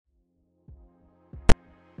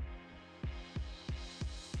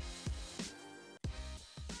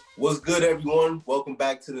What's good, everyone? Welcome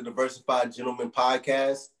back to the Diversified Gentleman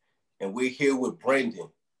Podcast, and we're here with Brendan.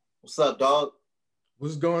 What's up, dog?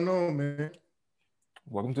 What's going on, man?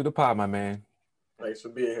 Welcome to the pod, my man. Thanks for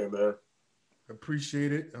being here, man.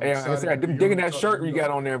 Appreciate it. Hey, I said, I'm digging that shirt you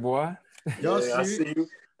got on there, boy. Y'all I see see you.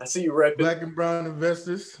 I see you repping. Black and Brown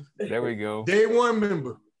Investors. There we go. Day one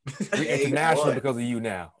member. We international because of you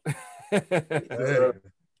now.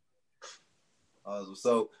 Awesome.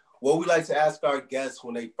 So, what we like to ask our guests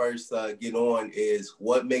when they first get on is,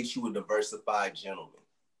 what makes you a diversified gentleman?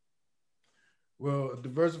 Well, a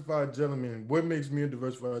diversified gentleman, what makes me a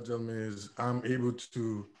diversified gentleman is I'm able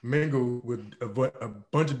to mingle with a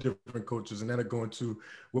bunch of different cultures, and that'll go into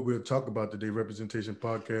what we'll talk about today, Representation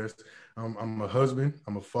Podcast. I'm a husband,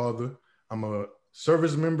 I'm a father, I'm a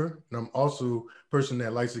service member, and I'm also a person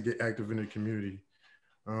that likes to get active in the community.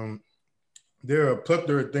 There are a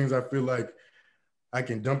plethora of things I feel like I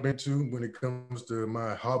can dump into when it comes to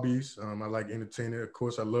my hobbies. I like entertaining. Of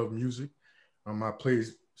course, I love music. I played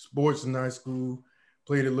sports in high school,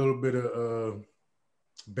 played a little bit of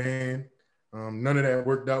band. None of that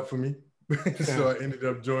worked out for me. So I ended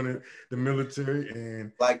up joining the military,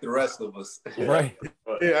 and like the rest of us. Right.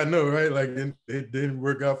 Yeah, I know, right? Like it didn't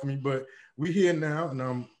work out for me, but we're here now, and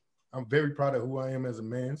I'm very proud of who I am as a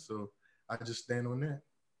man. So I just stand on that.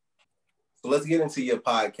 So let's get into your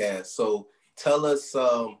podcast. So tell us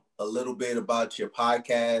a little bit about your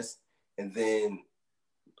podcast, and then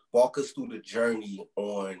walk us through the journey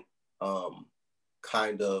on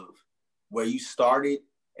kind of where you started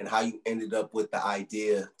and how you ended up with the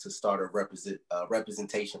idea to start a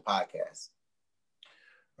representation podcast.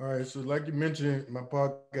 All right, so like you mentioned, my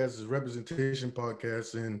podcast is Representation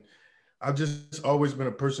Podcast, and I've just always been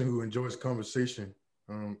a person who enjoys conversation.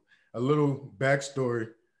 A little backstory: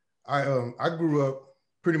 I grew up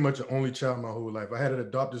pretty much an only child my whole life. I had an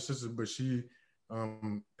adopted sister, but she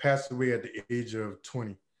passed away at the age of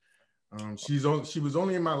 20. She was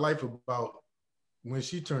only in my life about when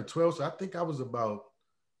she turned 12, so I think I was about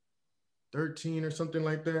 13 or something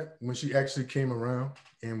like that when she actually came around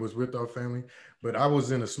and was with our family. But I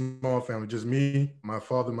was in a small family, just me, my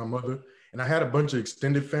father, my mother, and I had a bunch of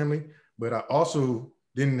extended family, but I also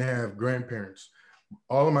didn't have grandparents.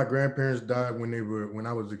 All of my grandparents died when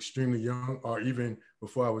I was extremely young, or even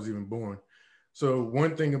before I was even born. So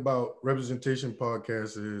one thing about Representation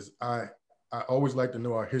Podcast is I always like to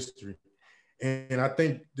know our history. And I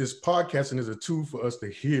think this podcasting is a tool for us to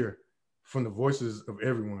hear from the voices of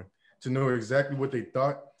everyone, to know exactly what they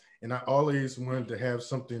thought. And I always wanted to have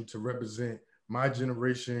something to represent my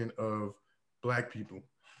generation of Black people.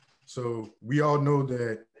 So we all know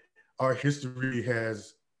that our history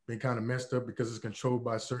has been kind of messed up because it's controlled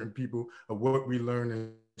by certain people of what we learn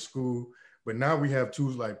in school. But now we have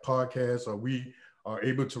tools like podcasts, or we are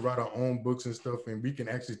able to write our own books and stuff, and we can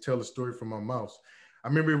actually tell a story from our mouths. I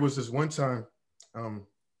remember it was this one time,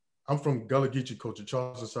 I'm from Gullah Geechee culture,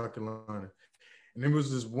 Charleston, South Carolina. And it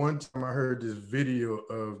was this one time I heard this video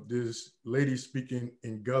of this lady speaking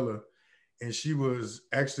in Gullah, and she was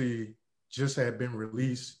actually just had been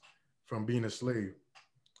released from being a slave.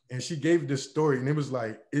 And she gave this story, and it was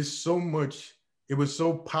like, it was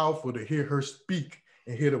so powerful to hear her speak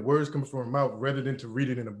and hear the words coming from her mouth rather than to read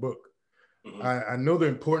it in a book. Mm-hmm. I know the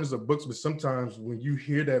importance of books, but sometimes when you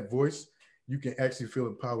hear that voice, you can actually feel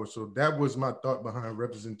the power. So that was my thought behind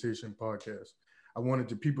Representation Podcast. I wanted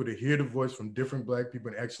the people to hear the voice from different Black people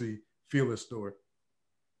and actually feel the story.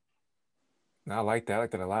 I like that. I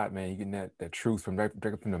like that a lot, man. You getting that truth from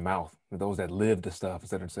directly from the mouth, for those that live the stuff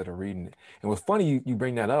instead of reading it. And what's funny, you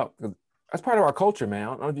bring that up, because that's part of our culture, man. I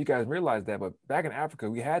don't know if you guys realize that, but back in Africa,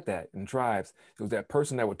 we had that in tribes. It was that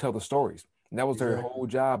person that would tell the stories. And that was their whole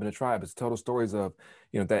job in the tribe, is to tell the stories of,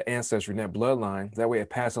 that ancestry and that bloodline. That way it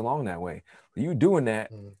passed along that way. So you doing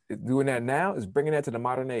that now is bringing that to the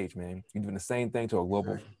modern age, man. You're doing the same thing to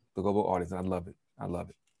the global audience. And I love it. I love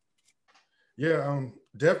it. Yeah,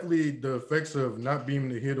 definitely the effects of not being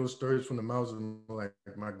able to hear those stories from the mouths of like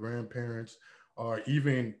my grandparents, or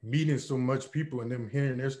even meeting so much people and them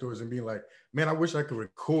hearing their stories and being like, man, I wish I could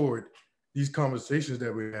record these conversations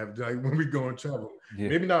that we have, like when we go and travel. Yeah.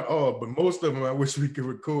 Maybe not all, but most of them I wish we could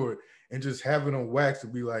record and just have it on wax to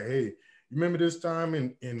be like, hey, you remember this time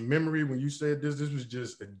in memory when you said this was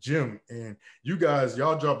just a gem, and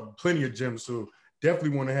y'all dropped plenty of gems. So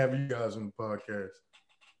definitely want to have you guys on the podcast.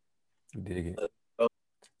 Dig it. So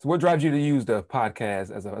what drives you to use the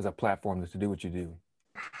podcast as a platform to do what you do?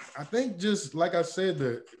 I think just like I said,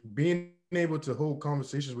 the being able to hold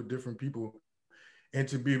conversations with different people and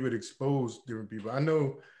to be able to expose different people.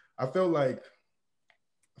 I feel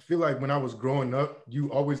like when I was growing up,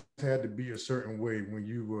 you always had to be a certain way when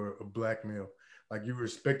you were a Black male. Like you were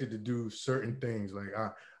expected to do certain things. Like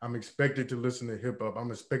I'm expected to listen to hip hop.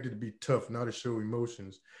 I'm expected to be tough, not to show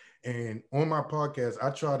emotions. And on my podcast, I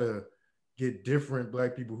try to get different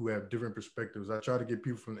Black people who have different perspectives. I try to get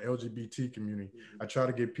people from the LGBT community. I try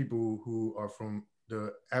to get people who are from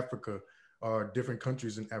the Africa or different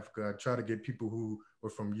countries in Africa. I try to get people who were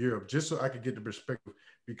from Europe, just so I could get the perspective,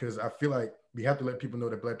 because I feel like we have to let people know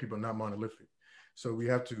that Black people are not monolithic. So we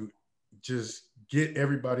have to just get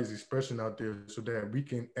everybody's expression out there so that we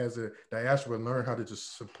can, as a diaspora, learn how to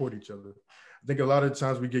just support each other. I think a lot of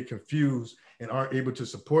times we get confused and aren't able to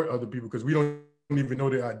support other people because we don't even know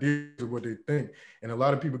their ideas or what they think. And a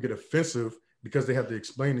lot of people get offensive because they have to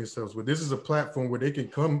explain themselves. But this is a platform where they can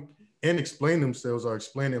come and explain themselves or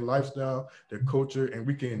explain their lifestyle, their culture, and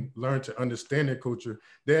we can learn to understand their culture.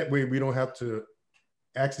 That way we don't have to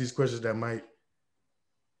ask these questions that might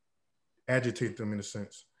agitate them in a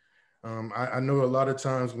sense. I know a lot of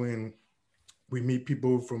times when we meet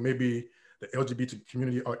people from maybe the LGBT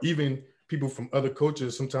community or even people from other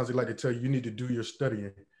cultures, sometimes they like to tell you, you need to do your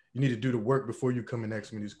studying. You need to do the work before you come and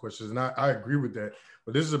ask me these questions. And I agree with that.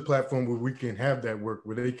 But this is a platform where we can have that work,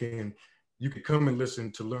 where you can come and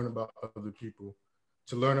listen to learn about other people,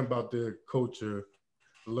 to learn about their culture,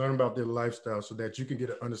 to learn about their lifestyle so that you can get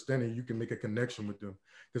an understanding, you can make a connection with them.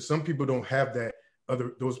 Because some people don't have that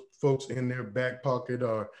those folks in their back pocket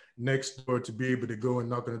or next door to be able to go and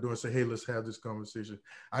knock on the door and say, hey, let's have this conversation.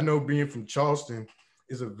 I know being from Charleston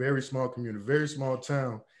is a very small community, very small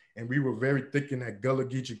town, and we were very thick in that Gullah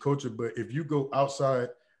Geechee culture. But if you go outside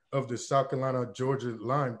of the South Carolina, Georgia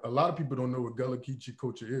line, a lot of people don't know what Gullah Geechee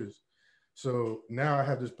culture is. So now I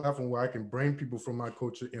have this platform where I can bring people from my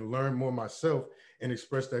culture and learn more myself and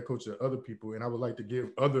express that culture to other people. And I would like to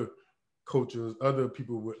give other cultures, other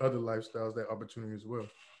people with other lifestyles, that opportunity as well.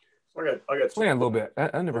 I got Explain a little bit.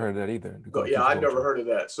 I never heard of that either. Yeah, I never heard of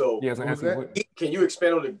that. So yeah, can you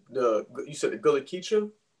expand on the you said the Gullah Geechee?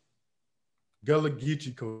 Gullah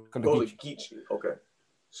Geechee culture. Gullah Geechee, okay.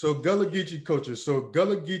 So Gullah Geechee culture. So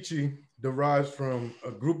Gullah Geechee derives from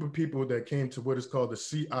a group of people that came to what is called the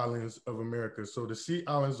Sea Islands of America. So the Sea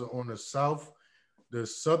Islands are on the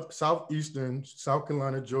southeastern South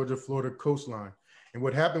Carolina, Georgia, Florida coastline. And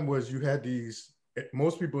what happened was you had these,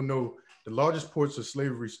 most people know the largest ports of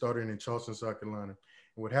slavery started in Charleston, South Carolina.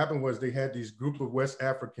 And what happened was they had these group of West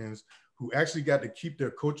Africans who actually got to keep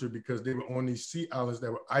their culture because they were on these sea islands that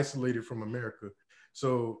were isolated from America.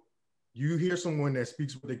 So you hear someone that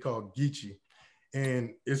speaks what they call Geechee.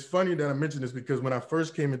 And it's funny that I mentioned this because when I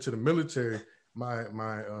first came into the military, my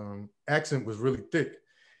accent was really thick.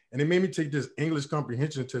 And they made me take this English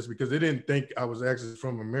comprehension test because they didn't think I was actually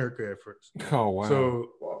from America at first. Oh, wow. So,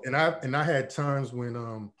 and I had times when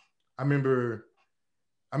I remember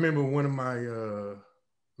one of my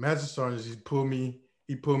master sergeants, he pulled me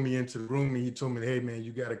into the room and he told me, hey man,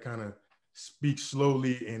 you got to kind of speak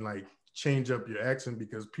slowly and like change up your accent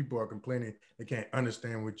because people are complaining they can't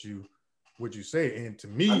understand what you say. And to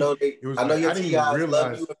me, I know your TIs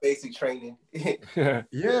love you in basic training.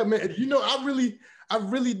 Yeah, man. You know, I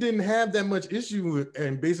really didn't have that much issue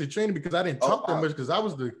in basic training because I didn't talk that much because I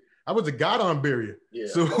was the guidon barrier. Yeah.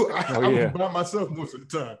 So I was by myself most of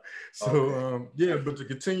the time. So but to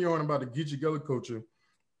continue on about the Geechee Gullah culture,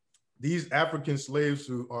 these African slaves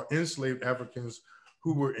who are enslaved Africans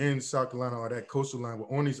who were in South Carolina or that coastal line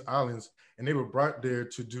were on these islands, and they were brought there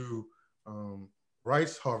to do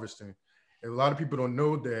rice harvesting. And a lot of people don't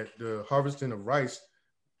know that the harvesting of rice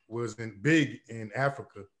was big in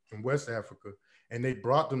Africa, in West Africa. And they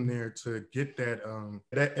brought them there to get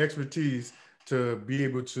that expertise to be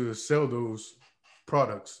able to sell those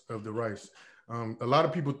products of the rice. A lot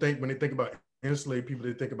of people think when they think about enslaved people,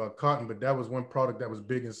 they think about cotton, but that was one product that was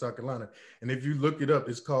big in South Carolina. And if you look it up,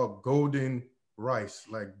 it's called golden rice,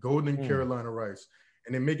 like golden Carolina rice.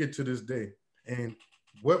 And they make it to this day. And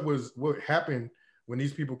what happened when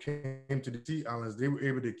these people came to the Sea Islands, they were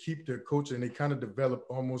able to keep their culture and they kind of developed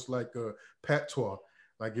almost like a patois.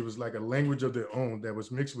 Like it was like a language of their own that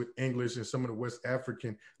was mixed with English and some of the West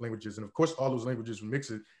African languages. And of course, all those languages were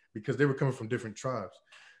mixed because they were coming from different tribes.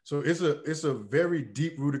 So it's a very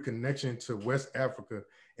deep rooted connection to West Africa.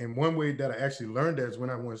 And one way that I actually learned that is when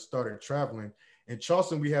I started traveling. In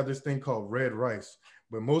Charleston, we have this thing called red rice,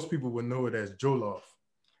 but most people would know it as jollof.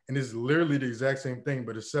 And it's literally the exact same thing,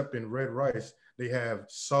 but except in red rice, they have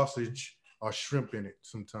sausage or shrimp in it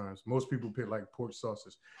sometimes. Most people put like pork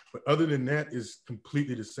sausage. But other than that, it's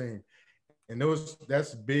completely the same. And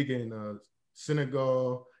that's big in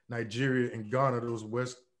Senegal, Nigeria, and Ghana, those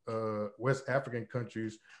West African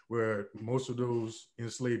countries where most of those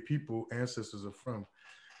enslaved people ancestors are from.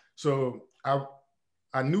 So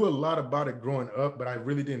I knew a lot about it growing up, but I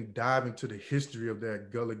really didn't dive into the history of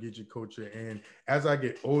that Gullah Geechee culture. And as I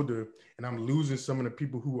get older and I'm losing some of the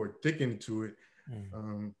people who are thick into it,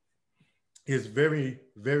 it's very,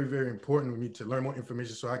 very, very important for me to learn more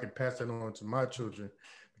information so I can pass that on to my children,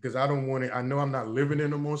 because I don't want it. I know I'm not living there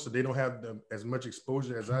no more, so they don't have as much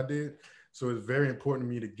exposure as I did. So it's very important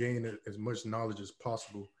to me to gain as much knowledge as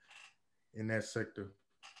possible in that sector.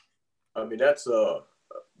 I mean, that's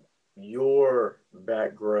your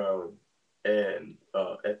background and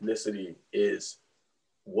ethnicity is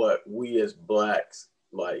what we as Blacks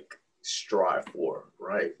like strive for,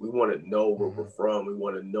 right? We want to know where we're from. We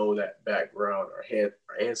want to know that background, our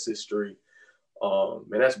ancestry. And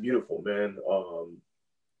that's beautiful, man.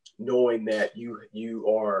 Knowing that you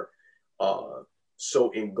are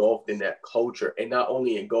so engulfed in that culture, and not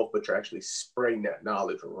only engulfed, but you're actually spreading that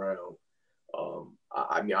knowledge around.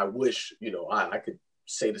 I mean, I wish, I could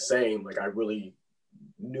say the same. Like, I really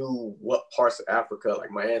knew what parts of Africa,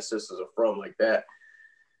 like my ancestors are from, like that.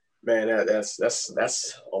 Man, that's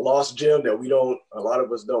a lost gem that a lot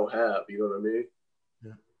of us don't have. You know what I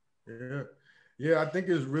mean? Yeah. I think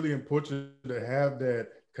it's really important to have that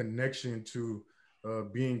connection to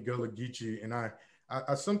being Gullah Geechee. And I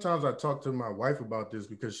sometimes I talk to my wife about this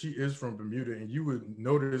because she is from Bermuda, and you would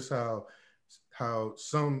notice how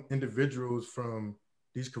some individuals from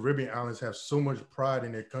these Caribbean islands have so much pride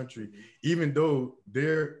in their country, even though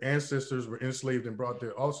their ancestors were enslaved and brought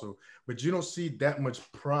there also. But you don't see that much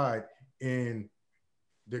pride in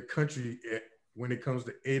their country when it comes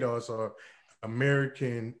to ADOS or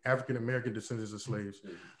African-American descendants of slaves.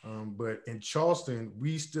 But in Charleston,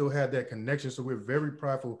 we still had that connection. So we're very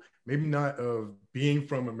prideful, maybe not of being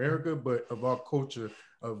from America, but of our culture,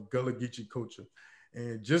 of Gullah Geechee culture.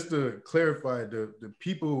 And just to clarify, the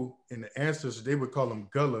people and the ancestors, they would call them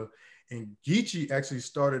Gullah, and Geechee actually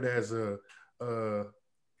started as a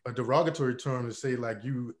derogatory term to say like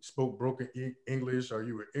you spoke broken English or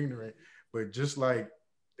you were ignorant. But just like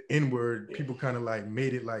the N-word, people kind of like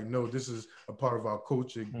made it like, no, this is a part of our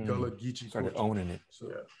culture, Gullah Geechee started culture. Owning it. So,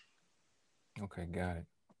 yeah. Okay, got it.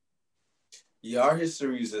 Yeah, our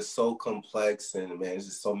histories are so complex, and man, there's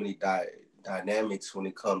just so many dynamics when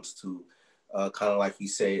it comes to kind of like you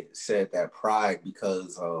said that pride,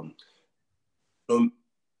 because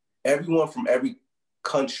everyone from every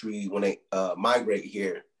country, when they migrate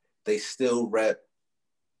here, they still rep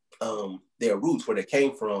their roots, where they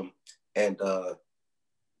came from. And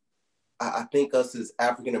I think us as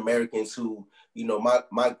African Americans who,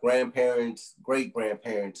 my grandparents, great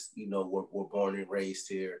grandparents, were born and raised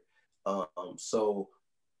here. So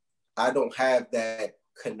I don't have that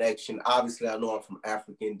connection. Obviously, I know I'm from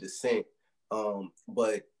African descent.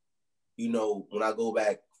 But, when I go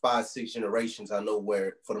back 5-6 generations, I know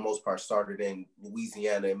where, for the most part, started in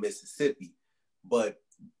Louisiana and Mississippi. But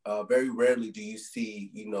very rarely do you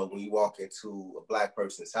see, when you walk into a Black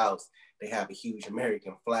person's house, they have a huge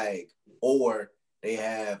American flag, or they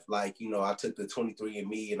have like, I took the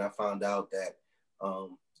 23andMe and I found out that,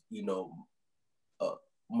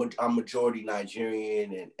 I'm majority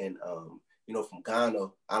Nigerian and from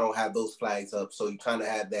Ghana. I don't have those flags up. So you kind of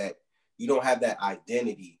have that, you don't have that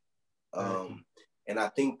identity. And I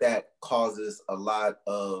think that causes a lot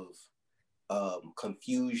of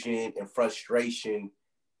confusion and frustration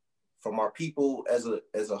from our people as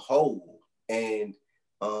a whole. And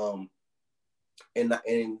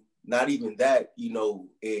not even that,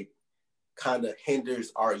 it kind of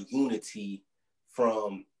hinders our unity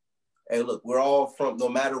from, hey, look, we're all from, no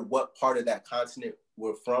matter what part of that continent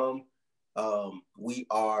we're from,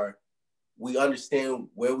 we understand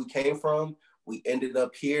where we came from. We ended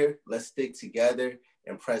up here. Let's stick together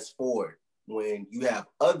and press forward. When you have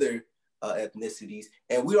other ethnicities,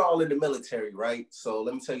 and we're all in the military, right? So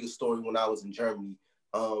let me tell you a story. When I was in Germany,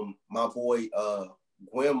 my boy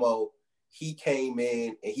Guillermo, he came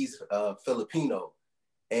in and he's Filipino,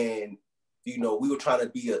 and we were trying to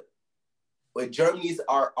be but Germany's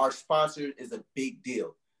our sponsor is a big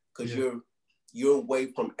deal, because you're away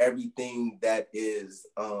from everything that is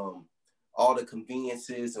all the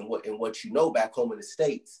conveniences and what back home in the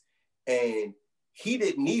States. And he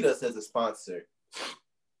didn't need us as a sponsor.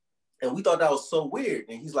 And we thought that was so weird.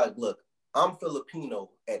 And he's like, look, I'm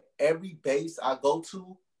Filipino. At every base I go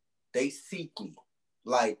to, they seek me.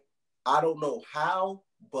 Like, I don't know how,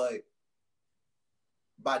 but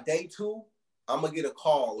by day 2, I'm gonna get a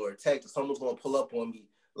call or a text, or someone's gonna pull up on me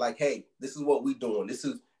like, hey, this is what we doing. This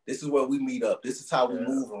is where we meet up. This is how we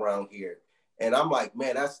move around here. And I'm like,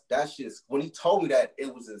 man, that's just, when he told me that,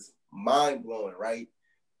 it was just mind blowing, right?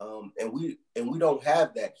 And we don't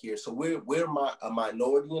have that here. So we're a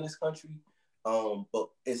minority in this country, but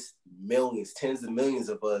it's millions, tens of millions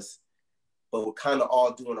of us, but we're kind of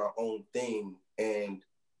all doing our own thing. And,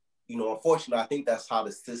 you know, unfortunately, I think that's how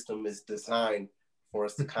the system is designed for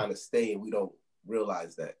us to kind of stay, and we don't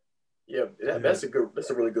realize that. Yeah, that's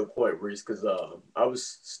a really good point, Reese, because I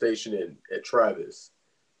was stationed at Travis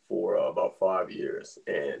for about 5 years,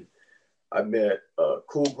 and I met a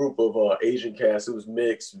cool group of Asian cast. It was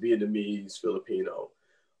mixed, Vietnamese, Filipino.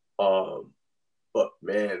 But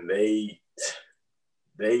man, they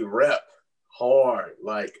rep hard.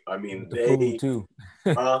 Like, I mean, the food too.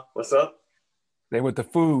 What's up? They with the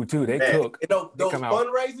food too. They cook. You know, those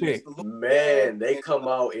fundraisers, man, they come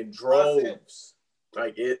out in droves.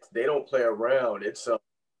 Like they don't play around. It's a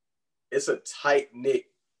tight knit.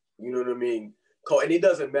 You know what I mean? And it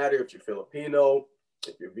doesn't matter if you're Filipino,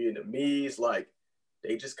 if you're Vietnamese. Like,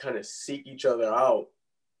 they just kind of seek each other out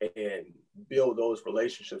and build those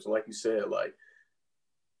relationships. And like you said, like,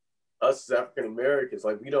 us as African Americans,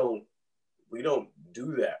 like, we don't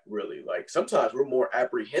do that really. Like, sometimes we're more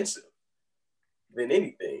apprehensive than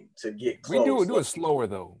anything to get close. We do it slower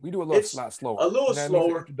though. We do a lot slower. A little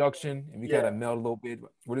slower. Introduction, and we gotta meld a little bit.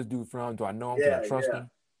 Where this dude from? Do I know him? Can I trust him?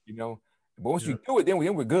 You know. But once you do it, then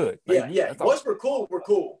we're good. Like, Once we're cool, we're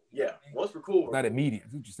cool. Yeah. Once we're cool, it's not immediate.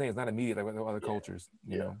 What you're saying, it's not immediate like with other cultures.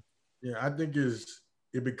 You know. Yeah, I think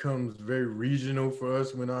it becomes very regional for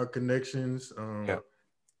us with our connections.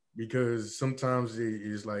 Because sometimes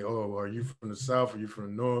it's like, oh, are you from the South? Are you from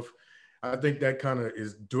the North? I think that kind of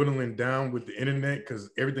is dwindling down with the internet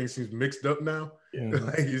because everything seems mixed up now.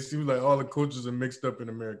 Like, it seems like all the cultures are mixed up in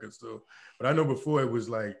America. So, but I know before it was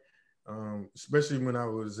like, especially when I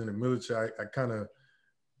was in the military, I kind of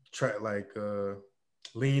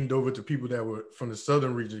leaned over to people that were from the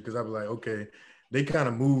southern region because I was like, okay, they kind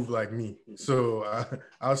of move like me. So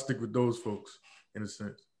I'll stick with those folks in a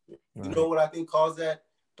sense. You know what I think caused that?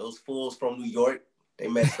 Those fools from New York. They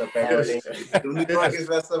messed up everything. The New Yorkers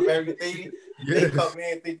messed up everything. They come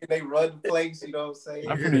in thinking they run the place, you know what I'm saying?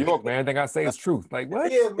 I'm from New York, man. I think I say it's truth. Like,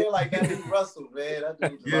 what? Yeah, man, like that dude Russell, man.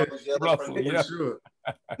 That dude Russell, sure.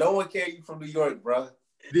 No one care you from New York, bro.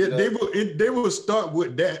 They will start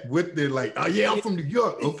with that, with the like, oh yeah, I'm from New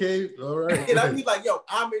York. Okay, all right. And I mean, like, yo,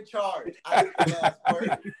 I'm in charge. I get the last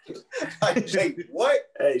word. Like, Jake,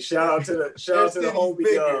 what? Hey, shout out to the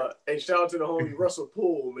homie. Hey, shout out to the homie Russell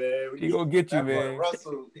Poole, man. He gonna get you, man.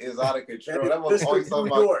 Russell is out of control. That was always New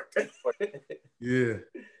York. Yeah.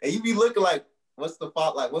 And you be looking like, what's the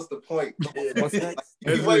fault? Like, what's the point? What's that?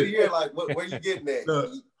 You be waiting here, like, where you getting at?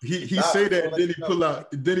 No, he say that, and then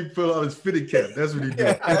he pull out his fitted cap. That's what he do.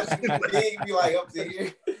 He be like up to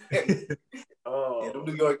here. Yeah, the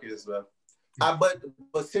New Yorkers, man.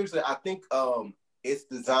 But seriously, I think it's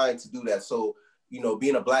designed to do that. So, you know,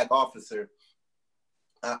 being a Black officer,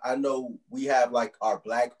 I know we have like our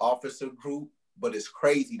Black officer group, but it's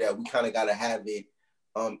crazy that we kind of got to have it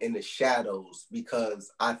in the shadows,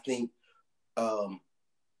 because I think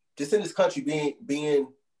just in this country, being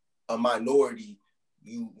a minority,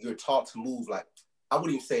 you're taught to move like, I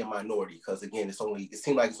wouldn't even say a minority, because again, it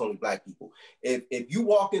seems like it's only Black people. If you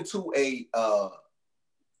walk into a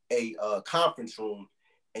conference room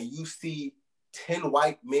and you see 10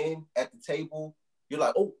 white men at the table, you're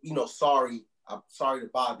like, oh, you know, I'm sorry to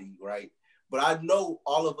bother you, right? But I know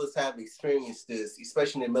all of us have experienced this,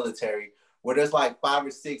 especially in the military, where there's like 5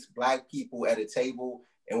 or 6 Black people at a table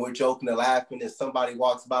and we're joking and laughing, and somebody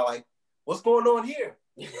walks by like, what's going on here?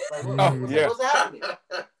 Like, what's happening?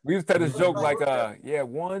 We used to tell this joke like,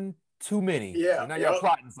 one too many. Yeah. And now y'all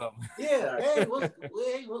plotting something. Yeah. Hey, what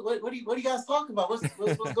are you guys talking about? What's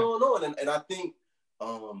going on? And I think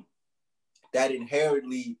that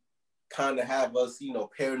inherently kind of have us, you know,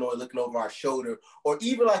 paranoid, looking over our shoulder, or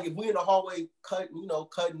even like if we in the hallway cutting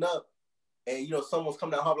up, and you know someone's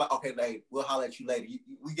coming down the hallway, like, okay, hey, we'll holler at you later.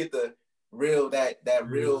 We get the real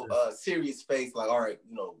real serious face, like, all right,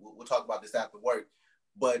 you know, we'll talk about this after work.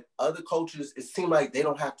 But other cultures, it seems like they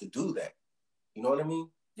don't have to do that. You know what I mean?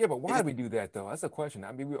 Yeah, but why do we do that though? That's a question.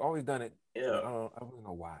 I mean, we've always done it. Yeah, I don't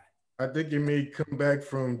know why. I think it may come back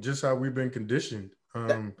from just how we've been conditioned.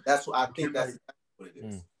 That's what I think. That's what it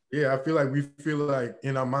is. Yeah, we feel like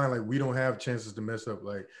in our mind, like we don't have chances to mess up.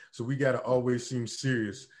 Like, so we got to always seem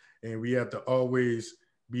serious, and we have to always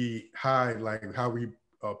be high, like how we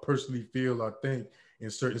personally feel or think in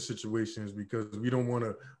certain situations, because we don't want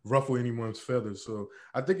to ruffle anyone's feathers. So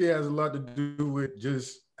I think it has a lot to do with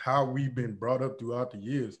just how we've been brought up throughout the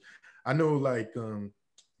years. I know, like,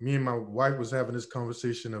 me and my wife was having this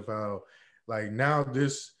conversation of how, like, now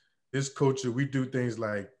this culture, we do things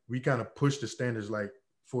like we kind of push the standards. Like,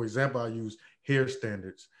 for example, I use hair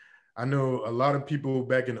standards. I know a lot of people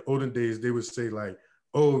back in the olden days, they would say like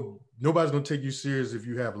oh, nobody's gonna take you serious if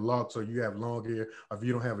you have locks or you have long hair, or if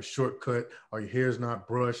you don't have a shortcut or your hair's not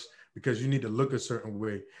brushed because you need to look a certain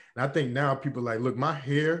way. And I think now people like, look, my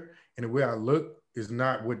hair and the way I look is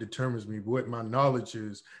not what determines me. What my knowledge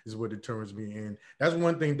is what determines me. And that's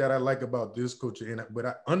one thing that I like about this culture. But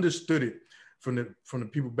I understood it from the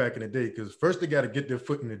people back in the day, because first they got to get their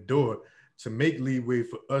foot in the door to make leeway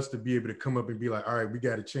for us to be able to come up and be like, all right, we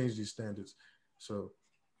got to change these standards. So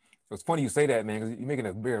it's funny you say that, man, because you're making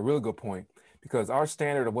a really good point. Because our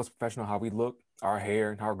standard of what's professional, how we look, our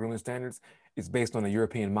hair, and our grooming standards is based on the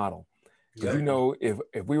European model. Because you know, if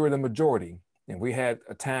we were the majority and we had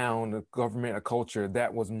a town, a government, a culture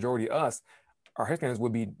that was majority us, our hair standards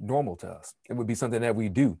would be normal to us. It would be something that we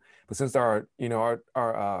do. But since our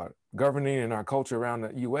governing and our culture around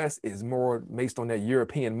the U.S. is more based on that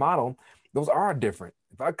European model, those are different.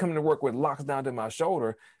 If I come to work with locks down to my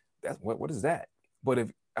shoulder, that's what is that? But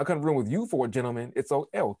if I come to room with you for a gentleman, it's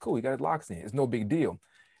oh cool, he got his locks in. It's no big deal.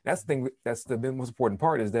 That's the thing. That's the most important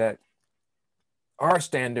part, is that our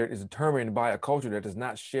standard is determined by a culture that does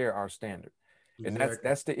not share our standard. Exactly. And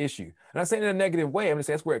that's the issue. And I'm not saying in a negative way. I'm just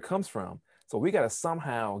saying that's where it comes from. So we got to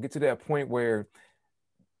somehow get to that point where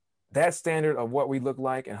that standard of what we look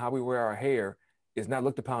like and how we wear our hair is not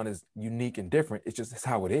looked upon as unique and different. It's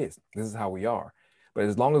how it is. This is how we are. But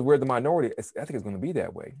as long as we're the minority, I think it's going to be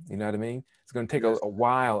that way. You know what I mean? It's going to take a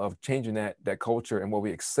while of changing that culture and what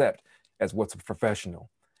we accept as what's professional.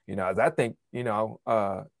 You know, as I think, you know,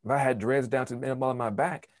 if I had dreads down to the middle of my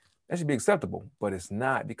back, that should be acceptable. But it's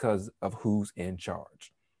not, because of who's in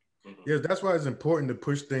charge. Yes, that's why it's important to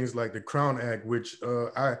push things like the Crown Act, which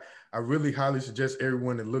I really highly suggest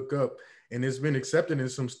everyone to look up. And it's been accepted in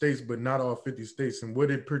some states, but not all 50 states. And what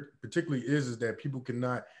it particularly is that people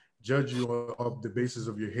cannot judge you off the basis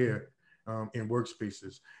of your hair in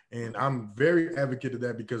workspaces. And I'm very advocate of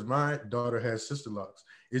that, because my daughter has sister locks.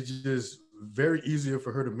 It's just very easier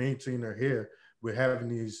for her to maintain her hair with having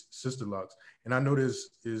these sister locks. And I know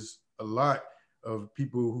this is a lot of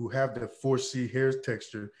people who have that 4C hair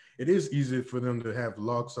texture. It is easier for them to have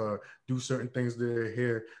locks or do certain things to their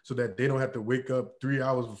hair so that they don't have to wake up 3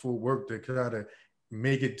 hours before work to try to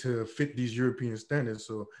make it to fit these European standards.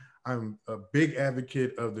 So I'm a big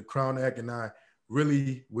advocate of the Crown Act, and I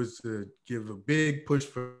really was to give a big push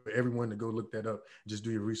for everyone to go look that up. Just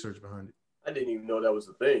do your research behind it. I didn't even know that was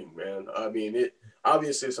a thing, man. I mean, it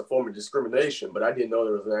obviously it's a form of discrimination, but I didn't know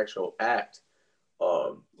there was an actual act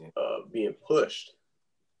being pushed.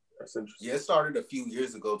 That's interesting. Yeah, it started a few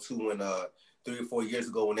years ago too, when 3 or 4 years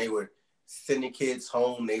ago, when they were sending kids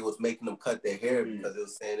home, they was making them cut their hair because it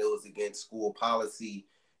was saying it was against school policy.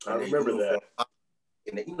 I remember that.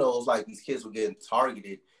 And you know, it was like these kids were getting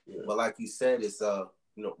targeted. Yeah. But like you said, it's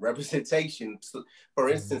representation. So, for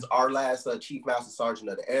instance, our last Chief Master Sergeant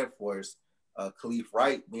of the Air Force, Khalif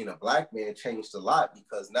Wright, being a black man, changed a lot,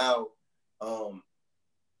 because now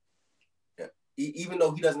even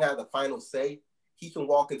though he doesn't have the final say, he can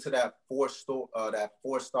walk into that 4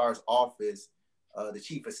 stars office, the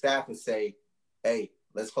chief of staff, and say, hey,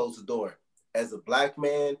 let's close the door. As a black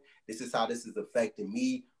man, this is how this is affecting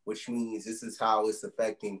me, which means this is how it's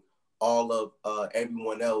affecting all of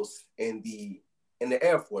everyone else in the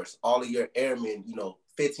Air Force. All of your airmen,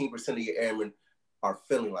 15% of your airmen are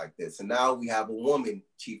feeling like this. And now we have a woman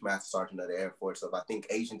Chief Master Sergeant of the Air Force of, I think,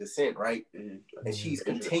 Asian descent, right? Mm-hmm. And she's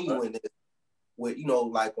continuing this with,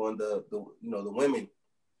 like on the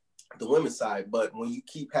women's side. But when you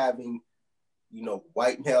keep having,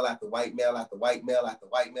 white male after white male after white male after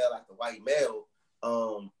white male after white male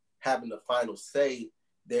having the final say,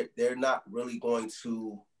 they're not really going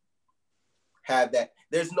to have that.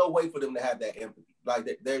 There's no way for them to have that empathy.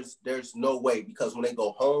 Like there's no way, because when they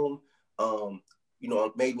go home,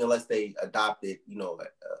 maybe unless they adopted,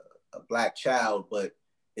 a black child, but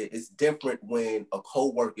it's different when a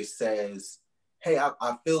coworker says, hey,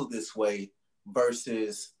 I feel this way,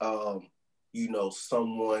 versus,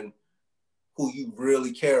 someone who you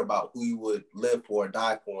really care about, who you would live for or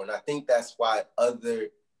die for. And I think that's why other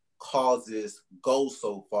causes go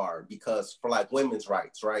so far, because for like women's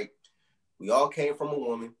rights, right? We all came from a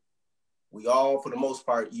woman. We all, for the most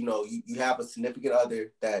part, you have a significant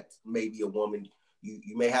other that may be a woman.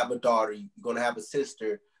 You may have a daughter. You're going to have a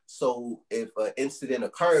sister. So if an incident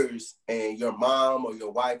occurs and your mom or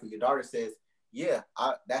your wife or your daughter says, yeah,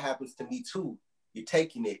 that happens to me too, you're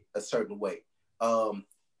taking it a certain way.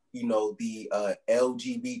 The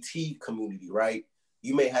LGBT community, right?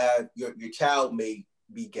 You may have, your child may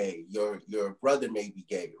be gay, your brother may be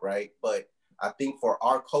gay, right? But I think for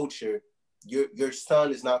our culture, your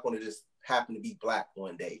son is not going to just happen to be black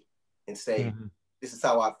one day and say, this is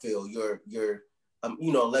how I feel. You're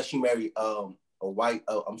unless you marry a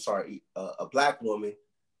a black woman,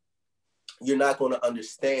 you're not going to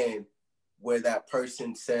understand where that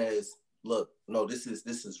person says, look, no, this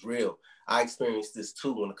is real. I experienced this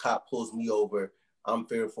too. When a cop pulls me over, I'm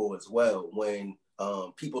fearful as well. When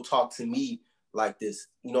people talk to me like this,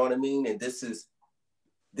 you know what I mean? And this is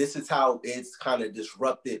how it's kind of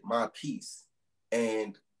disrupted my peace.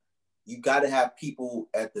 And you got to have people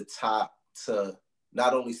at the top to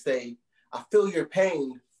not only say, I feel your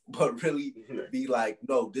pain, but really be like,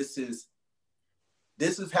 no, this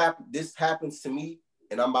happens to me,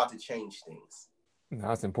 and I'm about to change things. No,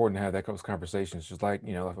 it's important to have those conversations, just like,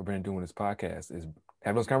 like we've been doing this podcast, is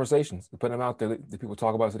having those conversations, putting them out there, that people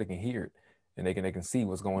talk about it so they can hear it and they can see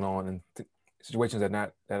what's going on in situations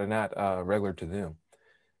that are not regular to them.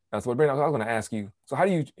 So, Brandon, I was going to ask you, so how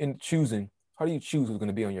do you choose who's going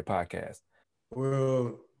to be on your podcast?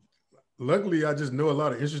 Well, luckily, I just know a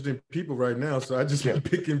lot of interesting people right now. So I just been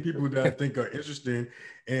picking people that I think are interesting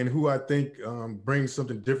and who I think bring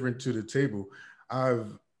something different to the table.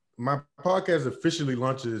 My podcast officially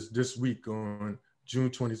launches this week on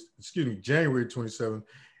January 27th.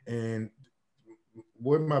 And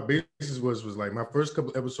what my basis was like my first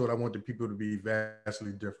couple episodes, I wanted people to be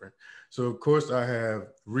vastly different. So of course I have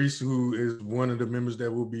Reese, who is one of the members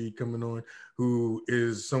that will be coming on, who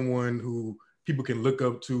is someone who people can look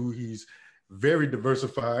up to. He's very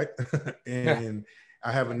diversified. And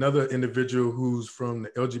I have another individual who's from the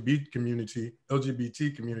LGBT community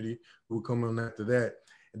who will come on after that.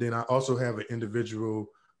 And then I also have an individual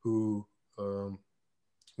who,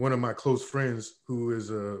 one of my close friends, who is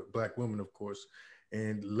a Black woman, of course,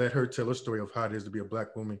 and let her tell a story of how it is to be a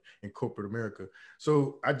Black woman in corporate America.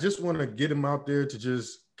 So I just want to get them out there to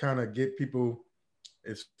just kind of get people,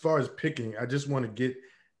 as far as picking, I just want to get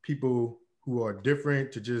people who are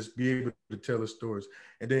different to just be able to tell the stories.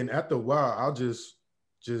 And then after a while, I'll just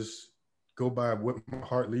go by what my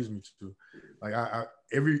heart leads me to. Like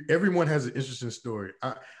everyone has an interesting story.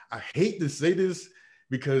 I hate to say this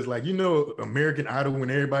because, like, American Idol,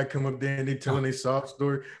 when everybody come up there and they telling their soft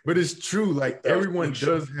story, but it's true. Like everyone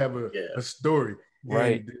does have a story.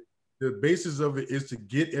 Right. And the basis of it is to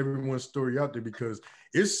get everyone's story out there, because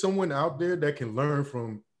it's someone out there that can learn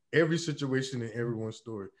from every situation and everyone's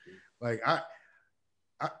story. Like I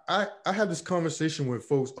have this conversation with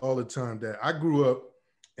folks all the time that I grew up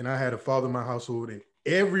and I had a father in my household and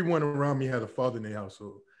everyone around me had a father in their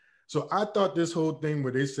household. So I thought this whole thing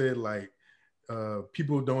where they said like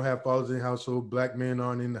people don't have fathers in the household, Black men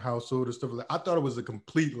aren't in the household and stuff like that, I thought it was a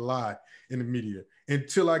complete lie in the media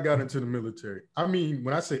until I got into the military. I mean,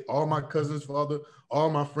 when I say all my cousins' father, all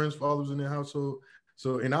my friends' fathers in their household.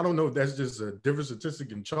 So, and I don't know if that's just a different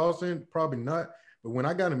statistic in Charleston, probably not. But when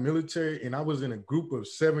I got in the military and I was in a group of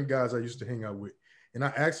 7 guys I used to hang out with, and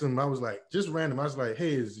I asked them, I was like, just random, I was like,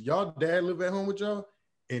 hey, is y'all dad live at home with y'all?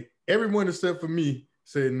 And everyone except for me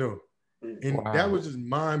said no. And that was just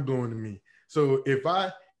mind blowing to me. So if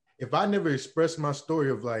I never expressed my story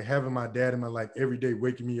of like having my dad in my life every day,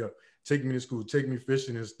 waking me up, taking me to school, taking me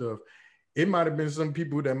fishing and stuff, it might have been some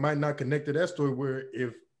people that might not connect to that story, where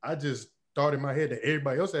if I just thought in my head that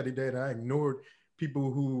everybody else had a dad and I ignored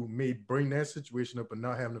people who may bring that situation up and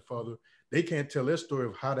not having a father, they can't tell their story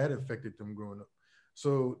of how that affected them growing up.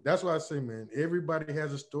 So that's why I say, man, everybody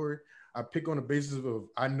has a story. I pick on the basis of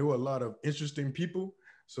I know a lot of interesting people.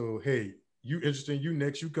 So, hey, you interesting, you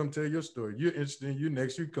next, you come tell your story. You're interesting, you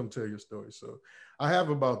next, you come tell your story. So I have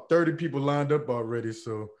about 30 people lined up already.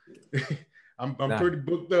 So I'm pretty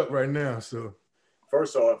booked up right now. So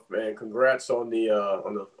first off, man, congrats on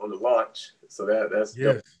the launch. So that's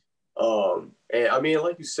yes. And I mean,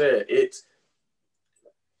 like you said,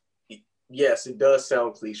 yes, it does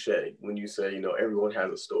sound cliche when you say, everyone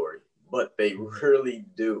has a story, but they really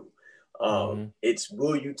do. It's,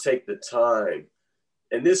 will you take the time?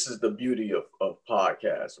 And this is the beauty of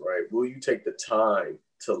podcasts, right? Will you take the time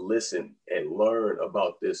to listen and learn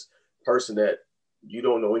about this person that you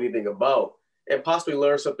don't know anything about and possibly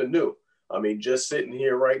learn something new? I mean, just sitting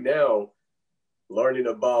here right now, learning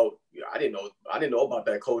about, I didn't know about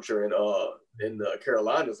that culture in the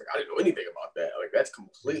Carolinas. Like, I didn't know anything about that. Like, that's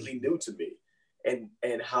completely new to me.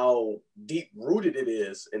 And how deep rooted it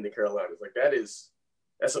is in the Carolinas. Like,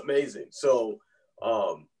 that's amazing. So,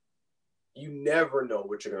 you never know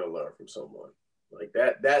what you're going to learn from someone like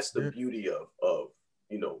that. That's the beauty of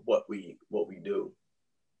what we do.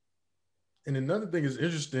 And another thing is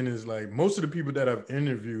interesting is like most of the people that I've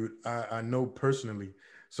interviewed, I know personally.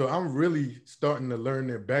 So I'm really starting to learn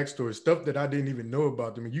their backstory, stuff that I didn't even know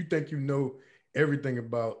about them. And you think you know everything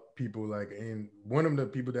about people, like, and one of the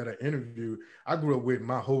people that I interviewed, I grew up with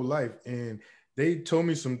my whole life, and they told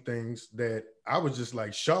me some things that I was just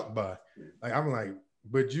like shocked by. Like, I'm like,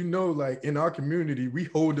 but you know, like in our community, we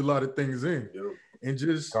hold a lot of things in. And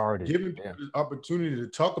just Guarded. giving people the opportunity to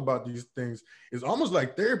talk about these things is almost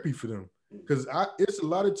like therapy for them. Because it's a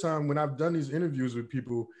lot of time when I've done these interviews with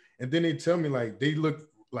people, and then they tell me like they look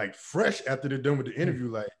like fresh after they're done with the interview,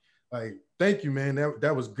 like thank you, man,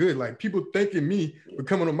 that was good. Like people thanking me for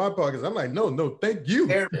coming on my podcast. I'm like, no, thank you.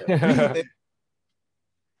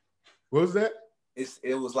 What was that?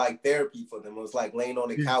 It was like therapy for them. It was like laying on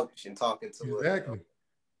the couch and talking to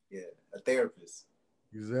a therapist.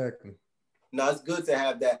 Exactly. Now it's good to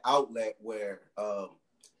have that outlet where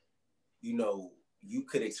you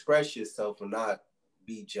could express yourself and not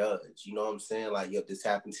be judged. You know what I'm saying? Like, yo, this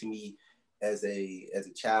happened to me as a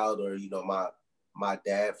child, or my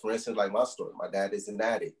dad, for instance, like my story. My dad is an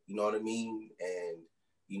addict. You know what I mean?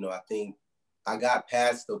 And I think I got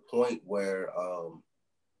past the point where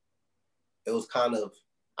it was kind of,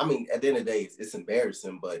 I mean, at the end of the day, it's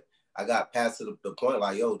embarrassing, but I got past the point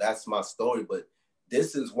like, yo, that's my story, but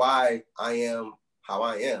this is why I am how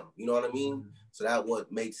I am. You know what I mean? So that's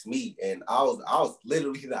what makes me. And I was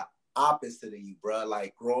literally the opposite of you, bro.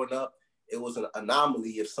 Like growing up, it was an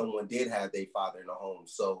anomaly if someone did have their father in the home.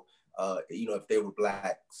 So, if they were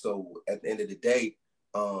Black. So at the end of the day,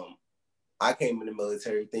 I came in the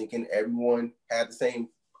military thinking everyone had the same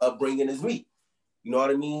upbringing as me. You know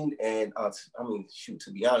what I mean? And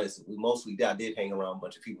to be honest, I did hang around a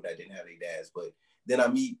bunch of people that didn't have their dads. But then I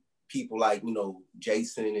meet people like,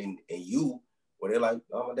 Jason and you, where they're like,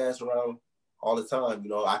 oh, my dad's around all the time.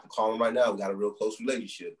 I can call him right now. We got a real close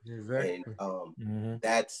relationship. Exactly. And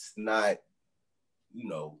that's not,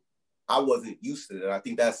 I wasn't used to that. I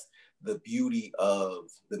think that's the beauty of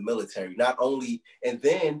the military. Not only, and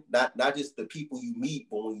then not just the people you meet,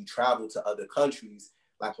 but when you travel to other countries,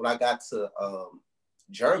 like when I got to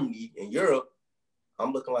Germany and Europe,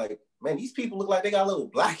 I'm looking like, man, these people look like they got a little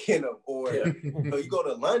Black in them. Or you go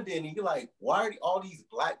to London and you're like, why are all these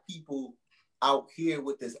Black people out here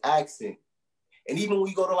with this accent? And even when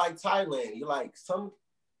you go to like Thailand, you're like, some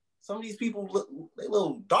of these people look they a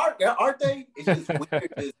little dark, aren't they? It's just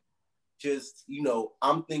weird. Just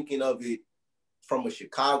I'm thinking of it from a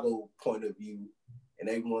Chicago point of view, and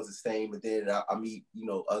everyone's the same. But then I meet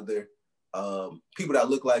other people that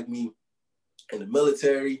look like me in the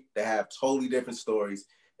military that have totally different stories.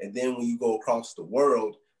 And then when you go across the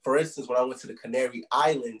world, for instance, when I went to the Canary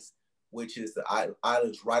Islands, which is the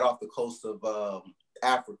islands right off the coast of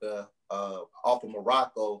Africa, off of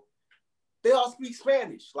Morocco, they all speak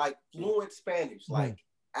Spanish, like fluent Spanish, like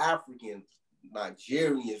Africans,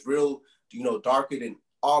 Nigerians, real, darker than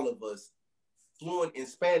all of us, fluent in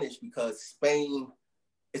Spanish, because Spain,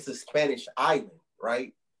 it's a Spanish island,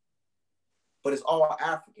 right? But it's all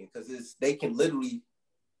African, because they can literally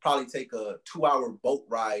probably take a 2-hour boat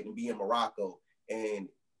ride and be in Morocco. And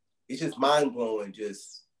it's just mind-blowing,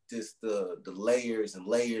 just the layers and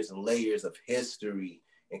layers and layers of history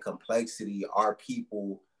and complexity our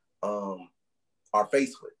people are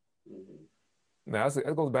faced with. Now,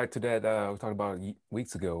 that goes back to that we talked about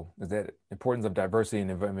weeks ago, is that importance of diversity in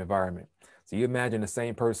the environment. So you imagine the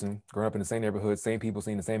same person growing up in the same neighborhood, same people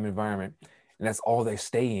seeing the same environment, and that's all they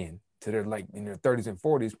stay in to their, like, in their 30s and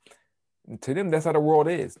 40s. And to them, that's how the world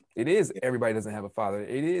is. It is everybody doesn't have a father.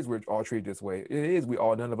 It is we're all treated this way. It is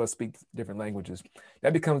none of us speak different languages.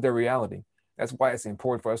 That becomes their reality. That's why it's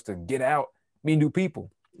important for us to get out, meet new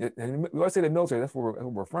people. And we always say the military, that's where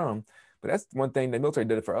we're from. But that's one thing the military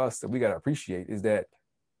did for us that we got to appreciate, is that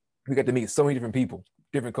we got to meet so many different people,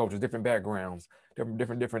 different cultures, different backgrounds,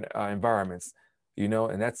 different environments,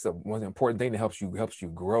 and that's one important thing that helps you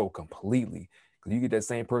grow completely. Because you get that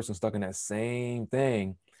same person stuck in that same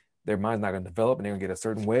thing, their mind's not going to develop, and they're going to get a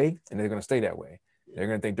certain way, and they're going to stay that way. They're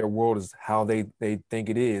going to think their world is how they think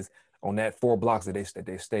it is on that 4 blocks that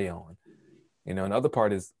they stay on. And the other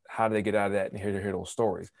part is, how do they get out of that and hear those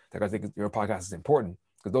stories? Like, I think your podcast is important,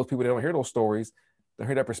 because those people that don't hear those stories, they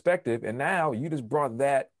hear that perspective, and now you just brought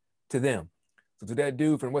that to them. So to that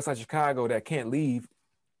dude from Westside Chicago that can't leave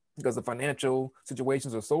because of financial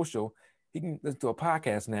situations or social, he can listen to a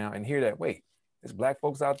podcast now and hear that, wait, there's Black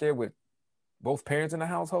folks out there with both parents in the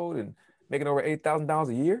household and making over $8,000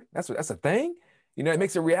 a year. That's a thing. It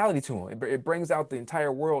makes a reality to them. It brings out the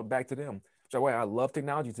entire world back to them. So why I love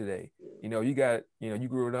technology today. You got, you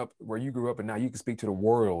grew up where you grew up, and now you can speak to the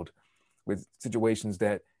world with situations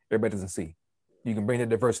that everybody doesn't see. You can bring that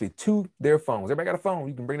diversity to their phones. Everybody got a phone.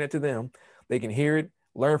 You can bring that to them. They can hear it,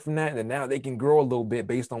 learn from that, and then now they can grow a little bit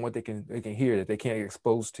based on what they can hear that they can't get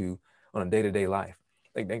exposed to on a day-to-day life.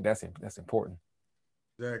 I think that's important.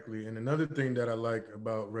 Exactly. And another thing that I like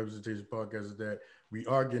about Representation Podcast is that we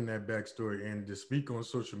are getting that backstory. And to speak on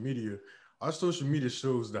social media, our social media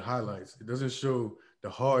shows the highlights. It doesn't show the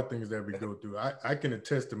hard things that we go through. I can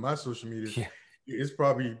attest to my social media. Yeah. It's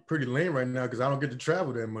probably pretty lame right now because I don't get to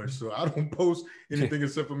travel that much. So I don't post anything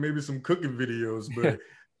except for maybe some cooking videos. But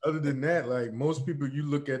other than that, like most people, you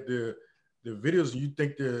look at the videos and you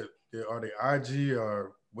think are they IG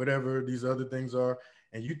or whatever these other things are,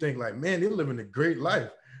 and you think like, man, they're living a great life.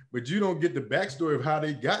 But you don't get the backstory of how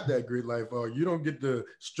they got that great life, or you don't get the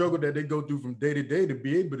struggle that they go through from day to day to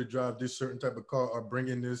be able to drive this certain type of car or bring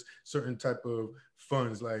in this certain type of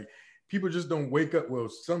funds. Like people just don't wake up. Well,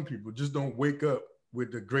 some people just don't wake up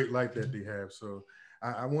with the great life that they have. So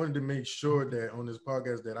I wanted to make sure that on this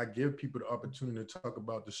podcast that I give people the opportunity to talk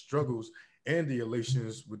about the struggles and the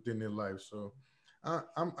elations within their life. So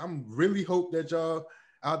I'm really hope that y'all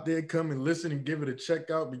out there come and listen and give it a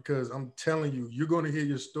check out, because I'm telling you, you're going to hear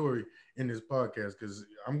your story in this podcast, because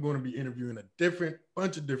I'm going to be interviewing a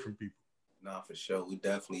bunch of different people. Nah, for sure. We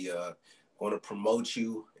definitely going to promote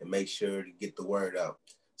you and make sure to get the word out.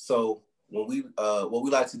 So when we what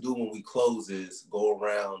we like to do when we close is go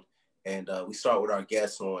around and we start with our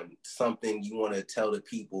guests on something you want to tell the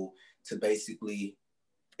people to basically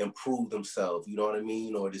improve themselves, you know what I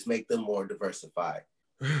mean? Or just make them more diversified.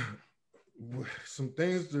 Some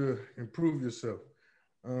things to improve yourself.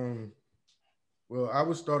 Well, I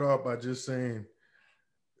would start off by just saying,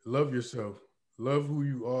 love yourself, love who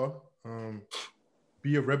you are,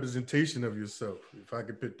 be a representation of yourself. If I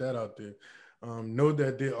could put that out there, know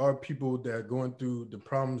that there are people that are going through the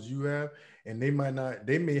problems you have, and they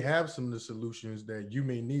may have some of the solutions that you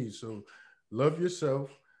may need. So love yourself,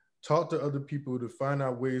 talk to other people to find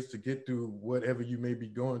out ways to get through whatever you may be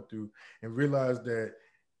going through, and realize that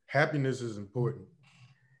happiness is important,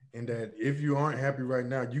 and that if you aren't happy right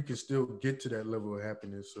now, you can still get to that level of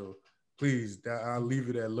happiness. So please, I'll leave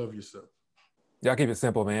it at love yourself. Yeah, I'll keep it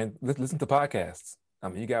simple, man. Listen to podcasts. I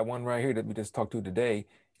mean, you got one right here that we just talked to today.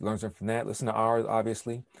 You learn something from that. Listen to ours,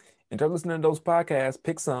 obviously. And start listening to those podcasts.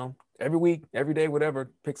 Pick some every week, every day,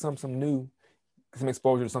 whatever. Pick some new, some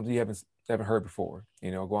exposure to something you haven't heard before.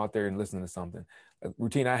 You know, go out there and listen to something. A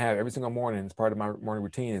routine I have every single morning as part of my morning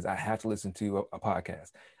routine is I have to listen to a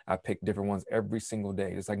podcast. I pick different ones every single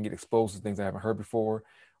day, just so I can get exposed to things I haven't heard before,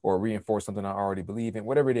 or reinforce something I already believe in,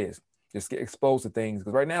 whatever it is. Just get exposed to things.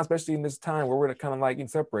 Because right now, especially in this time where we're kind of like getting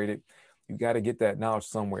separated, you got to get that knowledge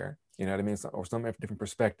somewhere. You know what I mean? Or some different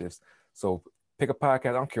perspectives. So pick a podcast.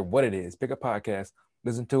 I don't care what it is. Pick a podcast,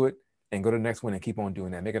 listen to it, and go to the next one and keep on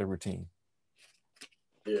doing that. Make it a routine.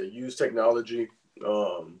 Yeah, use technology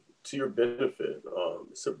to your benefit.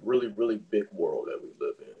 It's a really, really big world that we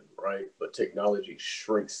live in, right? But technology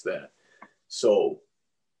shrinks that. So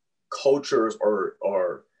cultures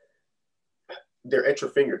are they're at your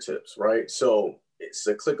fingertips, right? So it's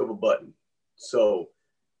a click of a button. So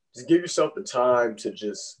just give yourself the time to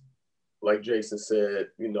just, like Jason said,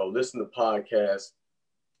 listen to podcasts,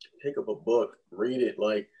 pick up a book, read it.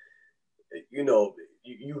 Like,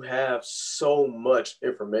 you have so much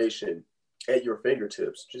information at your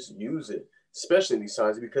fingertips. Just use it, especially in these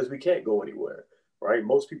times, because we can't go anywhere, right?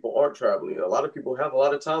 Most people aren't traveling. A lot of people have a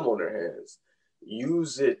lot of time on their hands.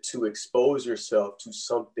 Use it to expose yourself to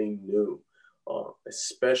something new,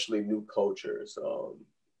 especially new cultures.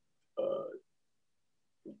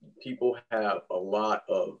 People have a lot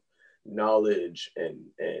of knowledge, and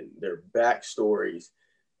their backstories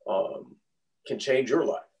can change your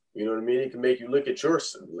life. You know what I mean? It can make you look at your,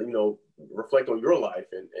 reflect on your life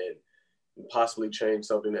and possibly change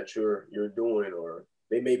something that you're doing, or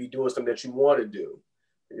they may be doing something that you want to do.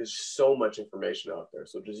 There's so much information out there.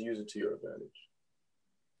 So just use it to your advantage.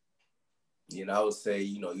 I would say,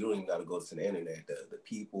 you don't even got to go to the internet. The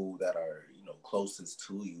people that are, closest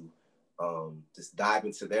to you, just dive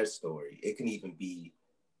into their story. It can even be,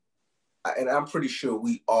 and I'm pretty sure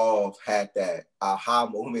we all had that aha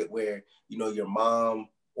moment where, your mom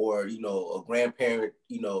or, a grandparent,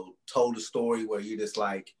 told a story where you're just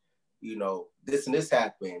like, this and this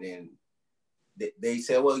happened. And they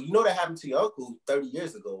said, well, that happened to your uncle 30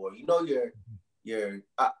 years ago. Or,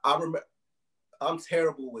 I remember, I'm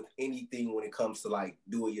terrible with anything when it comes to like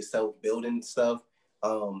doing yourself building stuff.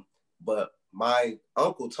 But my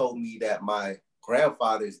uncle told me that my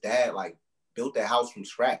grandfather's dad like built that house from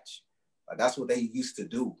scratch. Like, that's what they used to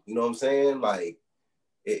do. You know what I'm saying? Like,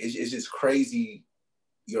 it's just crazy.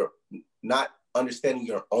 You're not understanding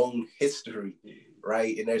your own history,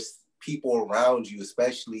 right? And there's people around you,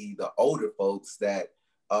 especially the older folks that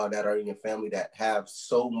are in your family that have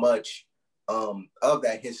so much of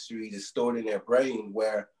that history just stored in their brain,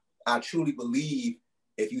 where I truly believe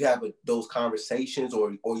if you have those conversations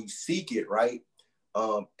or you seek it, right,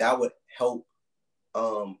 that would help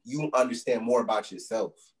you understand more about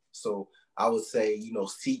yourself. So I would say,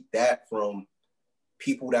 seek that from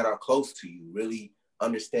people that are close to you. Really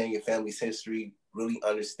understand your family's history, really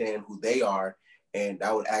understand who they are, and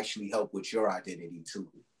that would actually help with your identity too.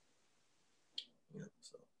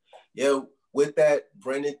 With that,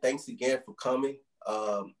 Brendan, thanks again for coming.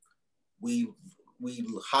 We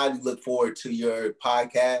highly look forward to your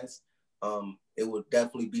podcast. It will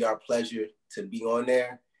definitely be our pleasure to be on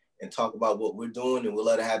there and talk about what we're doing, and we'll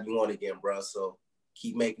love to have you on again, bro. So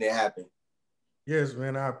keep making it happen. Yes,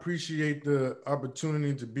 man. I appreciate the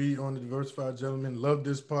opportunity to be on the Diversified Gentleman. Love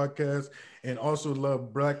this podcast, and also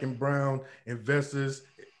love Black and Brown investors.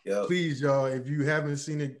 Yep. Please, y'all, if you haven't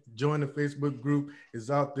seen it, join the Facebook group. It's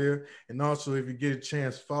out there. And also, if you get a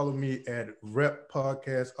chance, follow me at Rep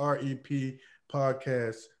Podcast, REP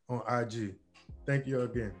Podcast on IG. Thank you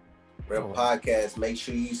again. Rep Podcast. Make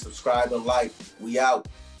sure you subscribe and like. We out.